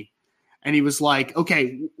rookie. And he was like,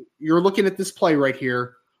 okay, you're looking at this play right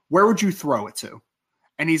here. Where would you throw it to?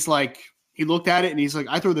 And he's like, he looked at it and he's like,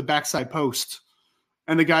 I throw the backside post.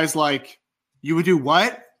 And the guy's like, you would do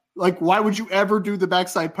what? Like, why would you ever do the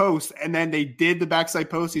backside post? And then they did the backside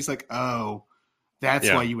post. He's like, oh, that's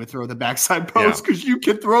why you would throw the backside post, because you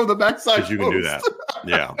can throw the backside post. Because you can do that.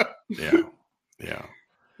 Yeah.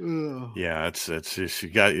 Yeah, it's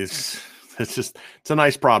a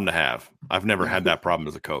nice problem to have. I've never had that problem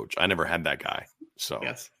as a coach. I never had that guy. So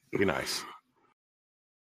be nice.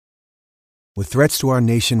 With threats to our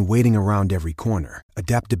nation waiting around every corner,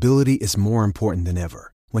 adaptability is more important than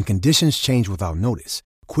ever. When conditions change without notice,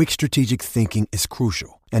 quick strategic thinking is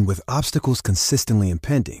crucial. And with obstacles consistently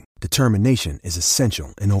impending, determination is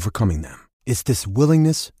essential in overcoming them. It's this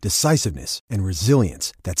willingness, decisiveness, and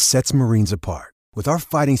resilience that sets Marines apart. With our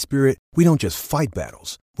fighting spirit, we don't just fight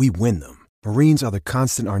battles, we win them. Marines are the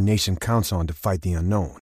constant our nation counts on to fight the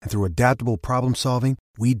unknown. And through adaptable problem solving,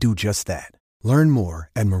 we do just that. Learn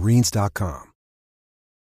more at marines.com.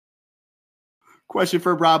 Question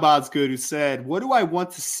for Rob Osgood, who said, what do I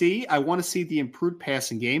want to see? I want to see the improved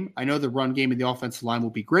passing game. I know the run game and the offensive line will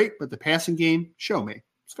be great, but the passing game, show me.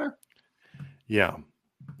 It's fair. Yeah.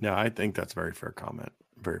 No, I think that's a very fair comment.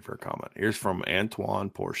 Very fair comment. Here's from Antoine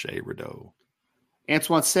Porsche Rideau.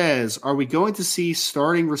 Antoine says, are we going to see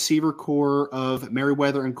starting receiver core of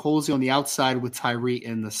Merriweather and Colsey on the outside with Tyree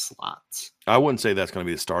in the slot? I wouldn't say that's going to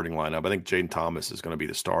be the starting lineup. I think Jaden Thomas is going to be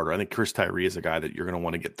the starter. I think Chris Tyree is a guy that you're going to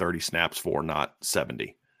want to get 30 snaps for, not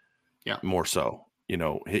 70. Yeah. More so.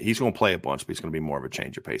 He's going to play a bunch, but he's going to be more of a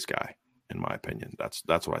change of pace guy, in my opinion.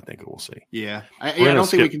 That's what I think we'll see. Yeah. I don't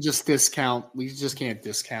think we can just discount. We just can't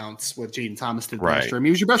discount what Jaden Thomas did last year. I mean,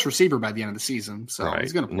 he was your best receiver by the end of the season. So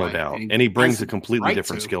he's going to play. No doubt. And he brings a completely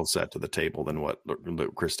different skill set to the table than what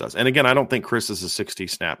Chris does. And again, I don't think Chris is a 60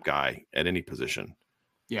 snap guy at any position.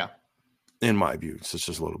 Yeah. In my view, it's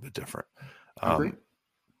just a little bit different. Agree.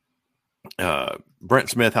 Brent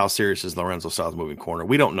Smith, how serious is Lorenzo Styles moving corner?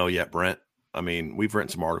 We don't know yet, Brent. I mean, we've written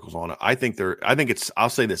some articles on it. I'll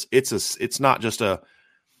say this. It's not just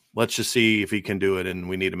let's just see if he can do it and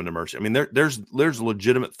we need him in emergency. I mean, there's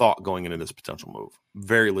legitimate thought going into this potential move.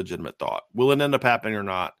 Very legitimate thought. Will it end up happening or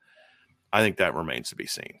not? I think that remains to be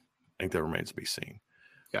seen.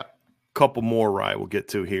 Yeah. couple more, right? We'll get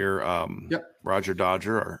to here. Yep. Roger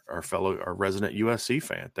Dodger, our resident USC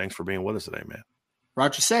fan. Thanks for being with us today, man.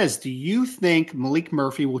 Roger says, do you think Malik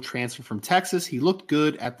Murphy will transfer from Texas? He looked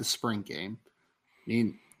good at the spring game. I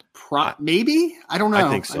mean, maybe? I don't know. I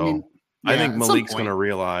think so. I mean, I think Malik's going to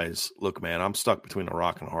realize, look, man, I'm stuck between a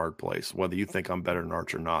rock and a hard place. Whether you think I'm better than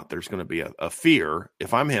Arch or not, there's going to be a fear.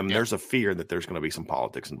 If I'm him, there's a fear that there's going to be some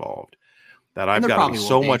politics involved. That I've got to be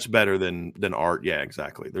so much better than Art. Yeah,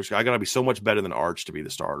 exactly. I got to be so much better than Arch to be the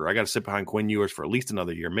starter. I got to sit behind Quinn Ewers for at least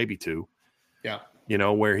another year, maybe 2. Yeah. You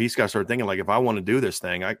know, where he's got to start thinking, like, if I want to do this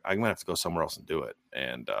thing, I'm going to have to go somewhere else and do it.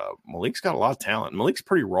 And Malik's got a lot of talent. Malik's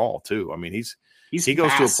pretty raw, too. I mean, he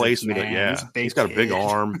goes to a place where, he's got a big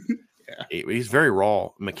arm. He's very raw,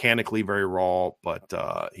 mechanically very raw,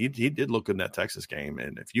 but he did look good in that Texas game.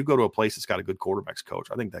 And if you go to a place that's got a good quarterbacks coach,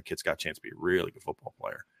 I think that kid's got a chance to be a really good football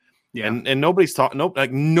player. Yeah, and nobody was talking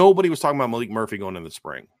about Malik Murphy going in the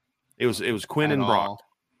spring. It was Quinn and Brock.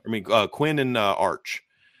 I mean, Quinn and Arch.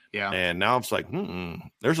 Yeah, and now it's like,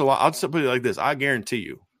 there's a lot. I'll just put it like this: I guarantee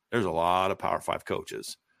you, there's a lot of Power 5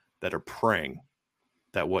 coaches that are praying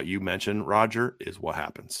that what you mentioned, Roger, is what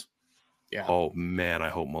happens. Yeah. Oh man, I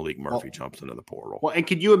hope Malik Murphy jumps into the portal. Well, and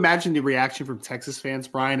could you imagine the reaction from Texas fans,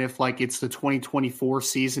 Brian, if like it's the 2024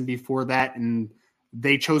 season before that and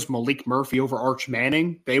they chose Malik Murphy over Arch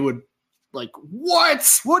Manning? They would like,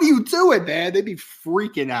 what? What are you doing, man? They'd be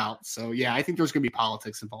freaking out. So yeah, I think there's going to be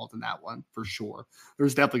politics involved in that one for sure.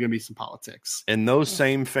 There's definitely going to be some politics. And those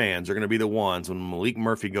same fans are going to be the ones when Malik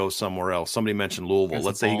Murphy goes somewhere else. Somebody mentioned Louisville.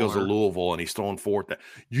 Let's say he goes to Louisville and he's throwing forth that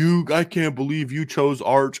I can't believe you chose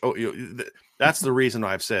Arch. Oh, that's the reason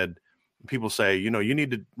I've said. People say, you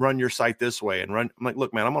need to run your site this way and run. I'm like,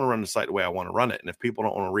 look, man, I'm going to run the site the way I want to run it. And if people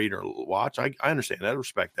don't want to read or watch, I understand that. I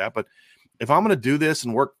respect that. But if I'm going to do this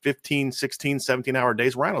and work 15, 16, 17-hour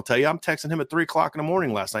days, Ryan will tell you I'm texting him at 3 o'clock in the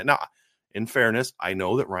morning last night. Now, in fairness, I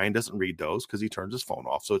know that Ryan doesn't read those because he turns his phone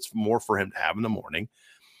off. So it's more for him to have in the morning.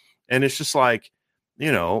 And it's just like,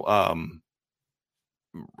 I'm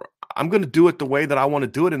going to do it the way that I want to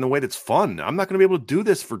do it in the way that's fun. I'm not going to be able to do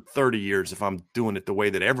this for 30 years if I'm doing it the way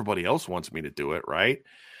that everybody else wants me to do it, right?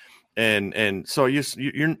 And so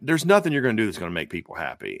there's nothing you're going to do that's going to make people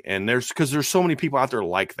happy. And because there's so many people out there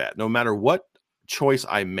like that. No matter what choice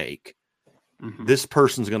I make, this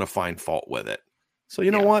person's going to find fault with it. So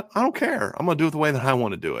you know what? I don't care. I'm going to do it the way that I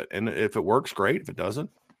want to do it. And if it works, great. If it doesn't,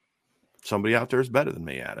 somebody out there is better than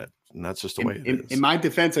me at it. And that's just the way it is. In my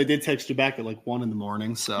defense, I did text you back at like 1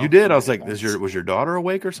 a.m. So you did. I was like, was your daughter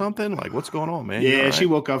awake or something? Like, what's going on, man? Yeah, she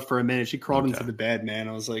woke up for a minute. She crawled into the bed, man.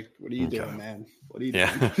 I was like, what are you doing, man? What are you doing?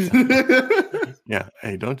 Yeah.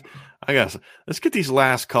 Hey, let's get these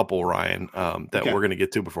last couple, Ryan, that we're going to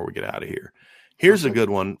get to before we get out of here. Here's a good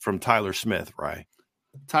one from Tyler Smith, Ryan.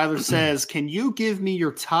 Tyler says, can you give me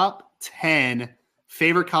your top 10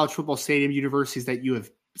 favorite college football stadium universities that you have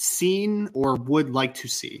seen or would like to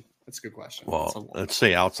see? That's a good question. Well, let's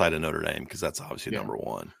say outside of Notre Dame because that's obviously number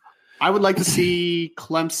one. I would like to see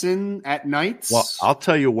Clemson at night. Well, I'll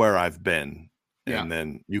tell you where I've been, and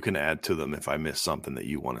then you can add to them if I miss something that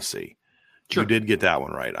you want to see. Sure. You did get that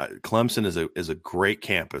one right. Clemson is a great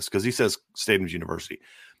campus because he says Stadiums University.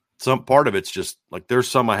 Some part of it's just like there's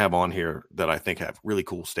some I have on here that I think have really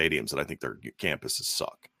cool stadiums that I think their campuses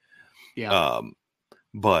suck. Yeah.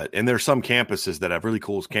 And there's some campuses that have really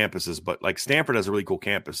cool campuses, but like Stanford has a really cool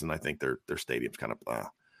campus, and I think their stadium's kind of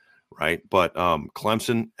right. But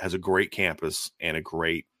Clemson has a great campus and a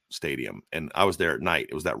great stadium, and I was there at night.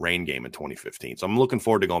 It was that rain game in 2015, so I'm looking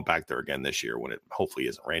forward to going back there again this year when it hopefully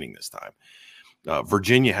isn't raining this time.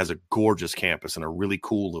 Virginia has a gorgeous campus and a really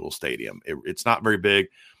cool little stadium. It's not very big.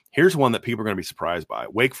 Here's one that people are going to be surprised by.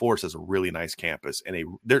 Wake Forest has a really nice campus, and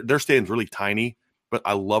their stadium's really tiny, but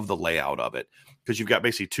I love the layout of it. Because you've got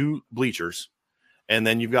basically 2 bleachers, and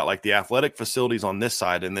then you've got like the athletic facilities on this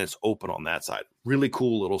side, and then it's open on that side. Really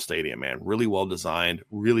cool little stadium, man. Really well designed,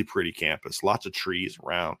 really pretty campus. Lots of trees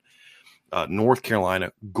around. North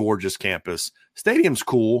Carolina, gorgeous campus. Stadium's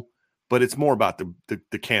cool, but it's more about the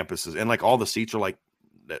campuses, and like all the seats are like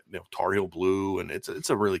Tar Heel blue, and it's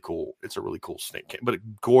a really cool snake, but a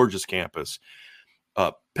gorgeous campus.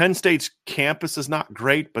 Penn State's campus is not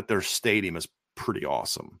great, but their stadium is pretty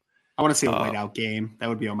awesome. I want to see a whiteout game. That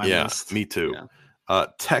would be on my list. Me too. Yeah.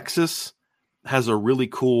 Texas has a really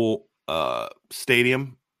cool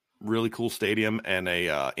stadium, and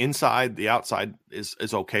a inside. The outside is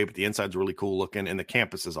okay, but the inside's really cool looking, and the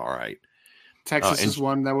campus is all right. Texas is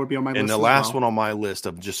one that would be on my list. And the last one on my list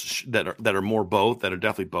of just that are more both, that are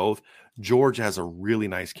definitely both. Georgia has a really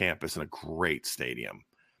nice campus and a great stadium.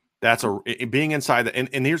 That's being inside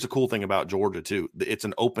and here's the cool thing about Georgia too. It's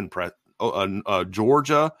an open press.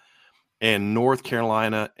 Georgia and North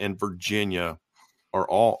Carolina and Virginia are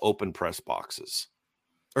all open press boxes.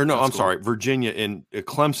 Or no, I'm sorry, Virginia and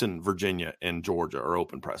Clemson, Virginia, and Georgia are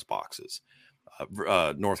open press boxes.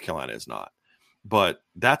 North Carolina is not. But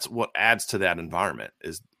that's what adds to that environment.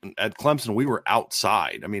 Is at Clemson, we were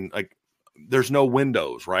outside. I mean, like, there's no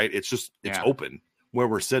windows, right? It's just it's open where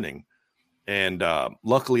we're sitting. And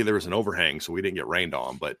luckily there was an overhang, so we didn't get rained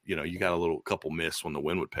on. But, you know, you got a couple mists when the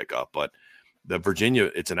wind would pick up. But the Virginia,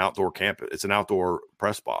 it's an outdoor campus. It's an outdoor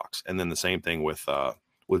press box. And then the same thing with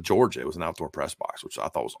Georgia. It was an outdoor press box, which I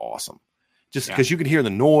thought was awesome. Just because you could hear the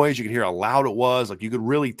noise, you could hear how loud it was. Like, you could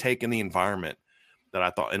really take in the environment that I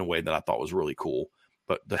thought, in a way that I thought was really cool.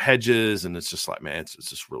 But the hedges, and it's just like, man, it's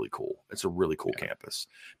just really cool. It's a really cool campus.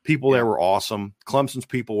 People there were awesome. Clemson's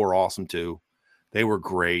people were awesome too. They were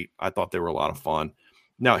great. I thought they were a lot of fun.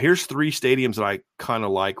 Now, here's 3 stadiums that I kind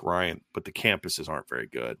of like, Ryan, but the campuses aren't very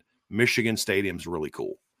good. Michigan Stadium's really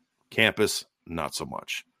cool. Campus, not so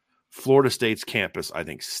much. Florida State's campus, I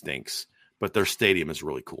think, stinks, but their stadium is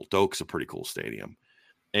really cool. Doak's a pretty cool stadium.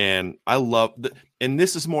 And I love and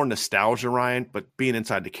this is more nostalgia, Ryan, but being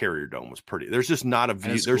inside the Carrier Dome was pretty. There's just not a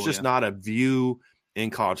view. There's just not a view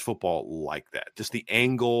in college football like that. Just the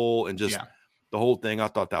angle and just the whole thing. I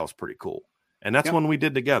thought that was pretty cool. And that's one we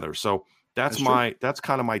did together. So that's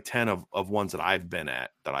kind of my 10 of ones that I've been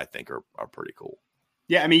at that I think are pretty cool.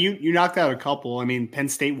 Yeah, I mean, you knocked out a couple. I mean, Penn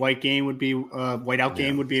State whiteout game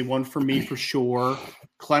would be one for me for sure.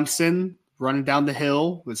 Clemson running down the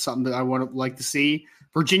hill was something that I would like to see.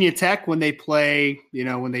 Virginia Tech, when they play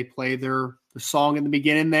their song in the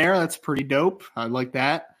beginning there, that's pretty dope. I like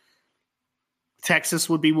that. Texas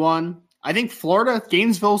would be one. I think Florida,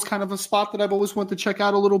 Gainesville is kind of a spot that I've always wanted to check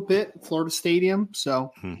out a little bit. Florida Stadium.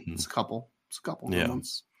 So it's a couple.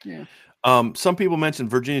 Ones. Yeah. Some people mentioned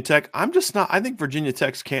Virginia Tech. I'm just not. I think Virginia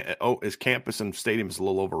Tech's campus and stadium is a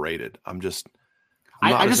little overrated. I just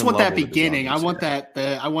want that beginning. I want that.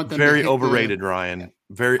 I want them very overrated, Ryan.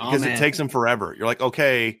 Very, because it takes them forever. You're like,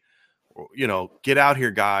 okay, you know, get out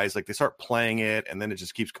here, guys. Like, they start playing it, and then it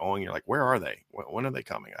just keeps going. You're like, where are they? When are they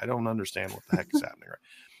coming? I don't understand what the heck is happening. Right?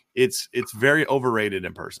 It's very overrated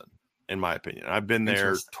in person, in my opinion. I've been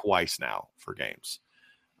there twice now for games.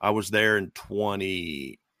 I was there in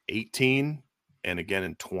 2018 and again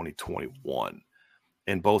in 2021,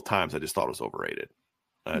 and both times I just thought it was overrated.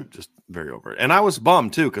 Just very over it. And I was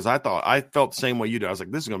bummed too, because I felt the same way you did. I was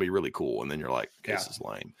like, this is going to be really cool. And then you're like, this is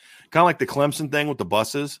lame. Kind of like the Clemson thing with the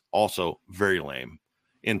buses, also very lame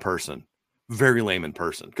in person. Very lame in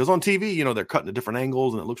person. Because on TV, you know, they're cutting to different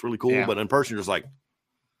angles and it looks really cool. Yeah. But in person, you're just like,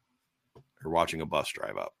 you're watching a bus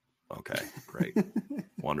drive up. Okay, great.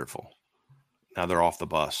 Wonderful. Now they're off the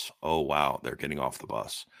bus. Oh, wow. They're getting off the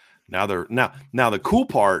bus. Now the cool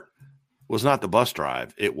part was not the bus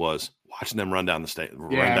drive. It was watching them run down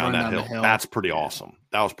run down that hill. That's pretty awesome.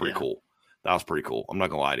 That was pretty cool. I'm not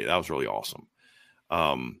gonna lie to you. That was really awesome.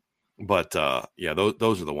 Those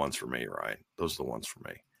are the ones for me, Ryan. Those are the ones for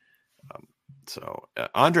me.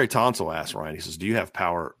 Andre Tonsil asked Ryan, he says, do you have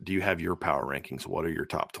your power rankings? What are your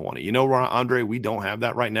top 20? You know, Andre, we don't have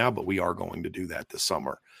that right now, but we are going to do that this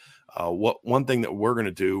summer. One thing that we're going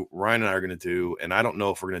to do, Ryan and I are going to do, and I don't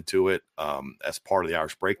know if we're going to do it as part of the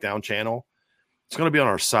Irish Breakdown channel. It's going to be on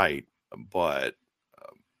our site, but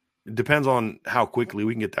it depends on how quickly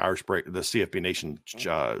we can get the CFB Nation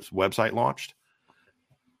website launched.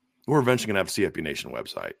 We're eventually going to have a CFB Nation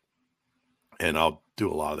website, and I'll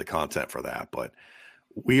do a lot of the content for that. But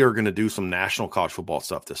we are going to do some national college football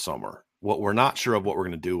stuff this summer. What we're not sure of what we're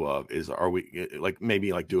going to do is, are we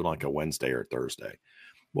maybe do it like a Wednesday or Thursday?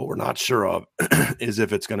 What we're not sure of is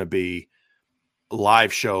if it's going to be a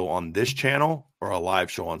live show on this channel or a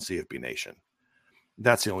live show on CFB Nation.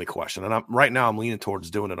 That's the only question. And right now I'm leaning towards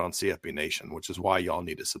doing it on CFB Nation, which is why y'all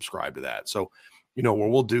need to subscribe to that. So, you know, where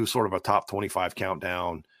we'll do sort of a top 25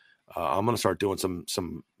 countdown. I'm going to start doing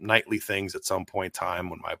some nightly things at some point in time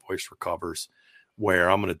when my voice recovers, where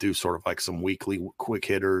I'm going to do sort of like some weekly quick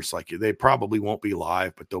hitters. Like, they probably won't be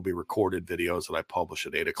live, but they'll be recorded videos that I publish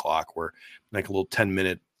at 8:00, where like a little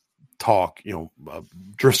 10-minute talk, you know,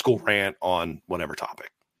 Driscoll rant on whatever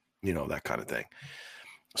topic, you know, that kind of thing.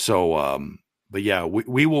 So, but yeah,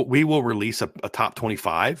 we will release a top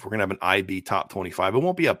 25. We're going to have an IB top 25. It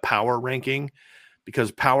won't be a power ranking, because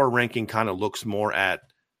power ranking kind of looks more at,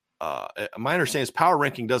 my understanding is power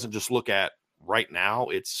ranking doesn't just look at right now.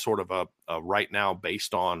 It's sort of a right now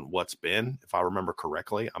based on what's been, if I remember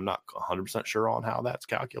correctly. I'm not 100% sure on how that's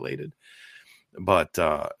calculated, but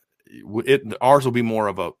ours will be more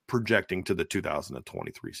of a projecting to the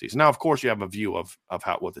 2023 season. Now, of course, you have a view of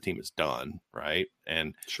what the team has done, right?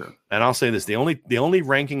 And sure. And I'll say this: the only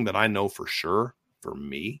ranking that I know for sure for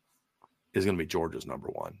me is going to be Georgia's number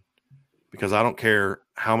one, because I don't care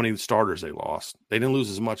how many starters they lost. They didn't lose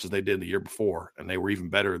as much as they did the year before, and they were even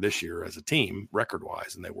better this year as a team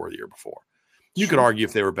record-wise than they were the year before. You could argue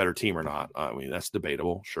if they were a better team or not. I mean, that's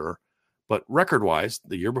debatable, sure. But record-wise,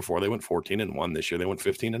 the year before they went 14-1. This year they went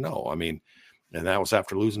 15-0. I mean, and that was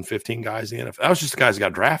after losing 15 guys in the NFL. That was just the guys that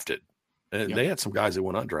got drafted. And They had some guys that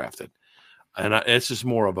went undrafted. And it's just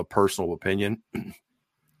more of a personal opinion.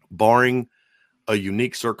 Barring a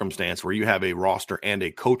unique circumstance where you have a roster and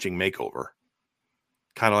a coaching makeover,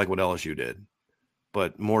 kind of like what LSU did,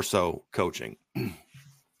 but more so coaching. I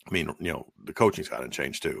mean, the coaching's got to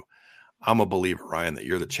change too. I'm a believer, Ryan, that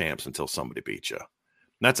you're the champs until somebody beats you. And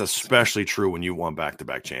that's especially true when you won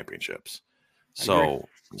back-to-back championships. So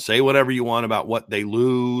say whatever you want about what they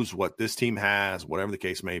lose, what this team has, whatever the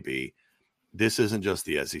case may be. This isn't just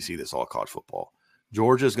the SEC. This is all college football.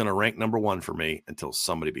 Georgia is going to rank number one for me until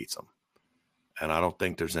somebody beats them. And I don't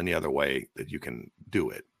think there's any other way that you can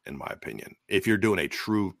do it, in my opinion. If you're doing a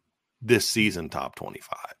true this season top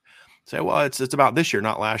 25, say, well, it's about this year,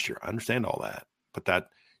 not last year. I understand all that, but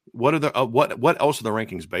what else are the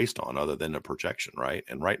rankings based on other than a projection, right?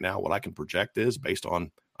 And right now, what I can project is based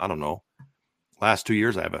on, I don't know, last 2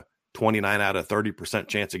 years, I have a 29 out of 30%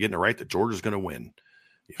 chance of getting it right that Georgia's going to win.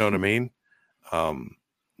 You know what I mean?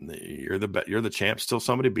 You're the champ. Still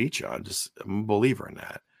somebody beat you. I'm a believer in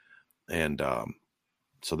that. And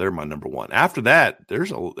so they're my number one. After that,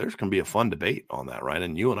 there's going to be a fun debate on that, right?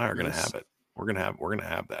 And you and I are going to have it. We're going to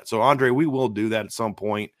have that. So Andre, we will do that at some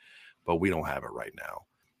point, but we don't have it right now.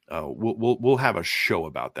 We'll have a show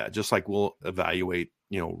about that, just like we'll evaluate,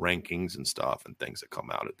 rankings and stuff and things that come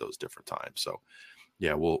out at those different times. So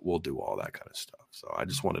yeah, we'll do all that kind of stuff. So I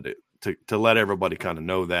just wanted to let everybody kind of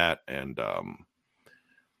know that. And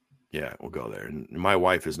yeah, we'll go there. And my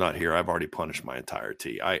wife is not here. I've already punished my entire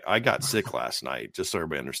tea. I got sick last night, just so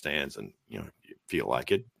everybody understands. And, you feel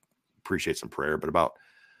like it, appreciate some prayer. But about,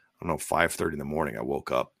 5:30 in the morning, I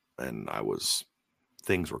woke up and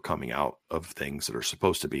things were coming out of things that are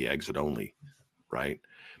supposed to be exit only, right?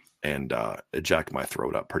 And it jacked my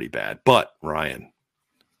throat up pretty bad. But, Ryan,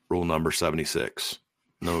 rule number 76.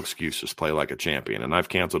 No excuses, play like a champion. And I've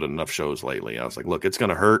canceled enough shows lately. I was like, look, it's going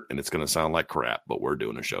to hurt and it's going to sound like crap, but we're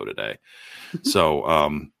doing a show today.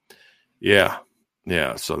 So, yeah.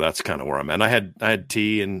 So that's kind of where I'm at. And I had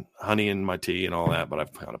tea and honey in my tea and all that, but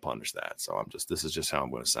I've kind of punished that. So this is just how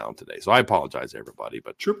I'm going to sound today. So I apologize, everybody,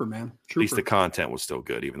 but Trooper, man. At least the content was still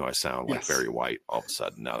good, even though I sound like Barry White all of a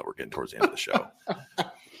sudden now that we're getting towards the end of the show.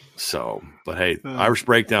 So, but hey, Irish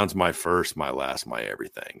Breakdown's my first, my last, my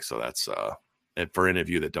everything. So that's, and for any of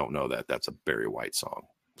you that don't know that, that's a Barry White song.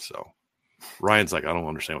 So Ryan's like, I don't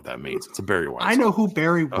understand what that means. It's a Barry White song. I know who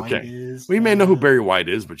Barry White is. We may know who Barry White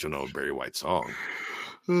is, but you'll know a Barry White song.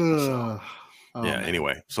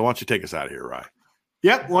 Anyway. So why don't you take us out of here, Ryan?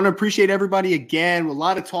 Yep. Want to appreciate everybody again. A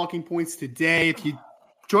lot of talking points today. If you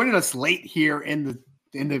joining us late here in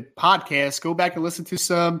the podcast, go back and listen to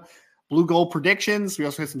some Blue Gold predictions. We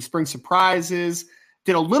also had some spring surprises.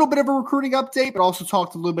 Did a little bit of a recruiting update, but also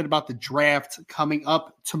talked a little bit about the draft coming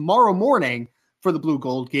up tomorrow morning for the Blue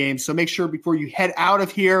Gold game. So make sure before you head out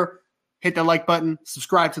of here, hit that like button,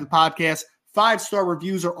 subscribe to the podcast. 5-star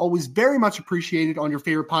reviews are always very much appreciated on your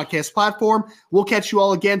favorite podcast platform. We'll catch you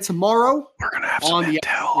all again tomorrow. We're going to have some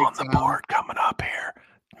intel on the board coming up here.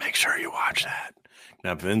 Make sure you watch that.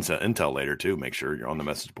 Now, if intel later, too, make sure you're on the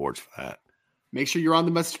message boards for that. Make sure you're on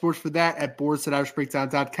the message boards for that at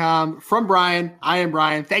boards.irishbreakdown.com. From Brian, I am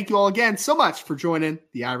Brian. Thank you all again so much for joining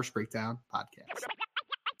the Irish Breakdown podcast.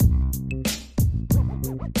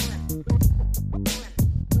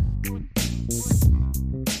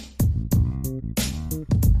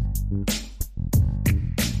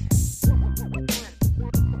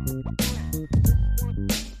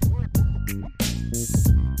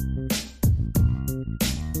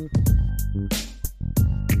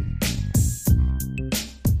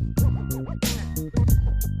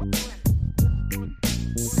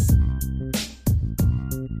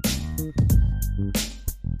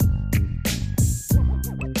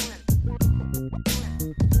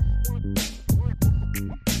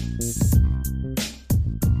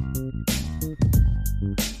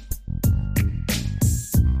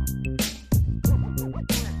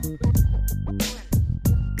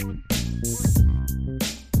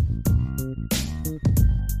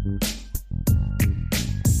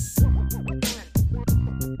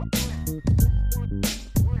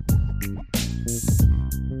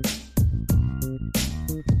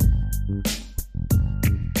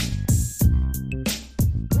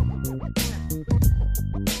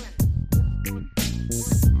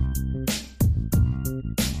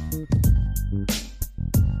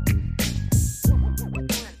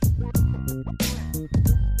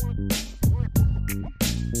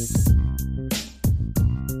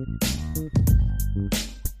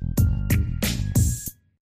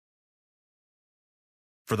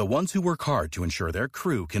 For the ones who work hard to ensure their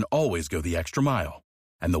crew can always go the extra mile,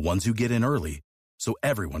 and the ones who get in early so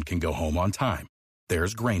everyone can go home on time,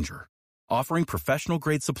 there's Grainger, offering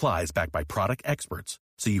professional-grade supplies backed by product experts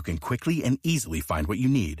so you can quickly and easily find what you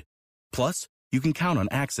need. Plus, you can count on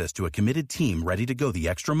access to a committed team ready to go the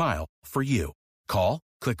extra mile for you. Call,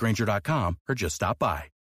 click Grainger.com, or just stop by.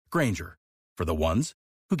 Grainger, for the ones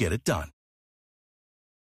who get it done.